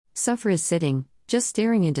Suffer is sitting, just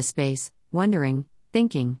staring into space, wondering,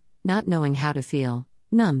 thinking, not knowing how to feel,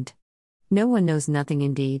 numbed. No one knows nothing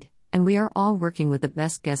indeed, and we are all working with the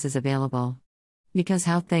best guesses available. Because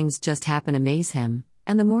how things just happen amaze him,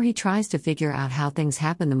 and the more he tries to figure out how things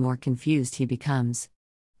happen, the more confused he becomes.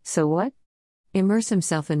 So what? Immerse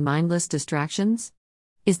himself in mindless distractions?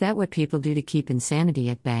 Is that what people do to keep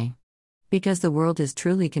insanity at bay? Because the world is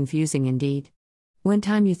truly confusing indeed. One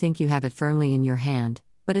time you think you have it firmly in your hand,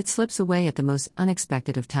 but it slips away at the most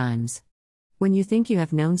unexpected of times. When you think you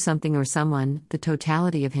have known something or someone, the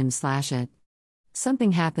totality of him/it.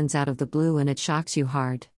 Something happens out of the blue and it shocks you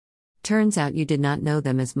hard. Turns out you did not know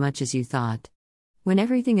them as much as you thought. When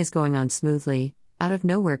everything is going on smoothly, out of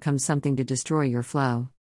nowhere comes something to destroy your flow.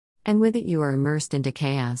 And with it you are immersed into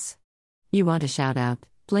chaos. You want to shout out,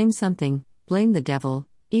 blame something, blame the devil,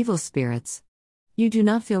 evil spirits. You do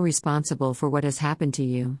not feel responsible for what has happened to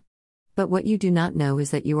you. But what you do not know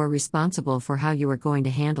is that you are responsible for how you are going to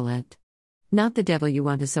handle it. Not the devil you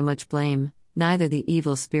want to so much blame, neither the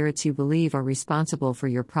evil spirits you believe are responsible for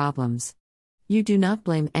your problems. You do not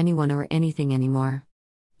blame anyone or anything anymore.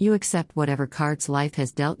 You accept whatever cards life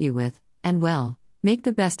has dealt you with, and well, make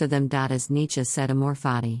the best of them. As Nietzsche said, amor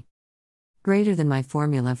fati. Greater than my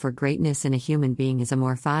formula for greatness in a human being is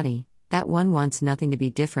amor fati, that one wants nothing to be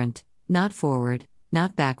different, not forward,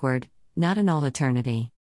 not backward, not in all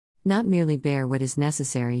eternity. Not merely bear what is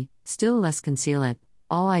necessary, still less conceal it.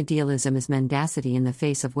 All idealism is mendacity in the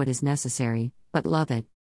face of what is necessary, but love it.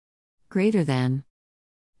 Greater than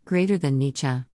Nietzsche.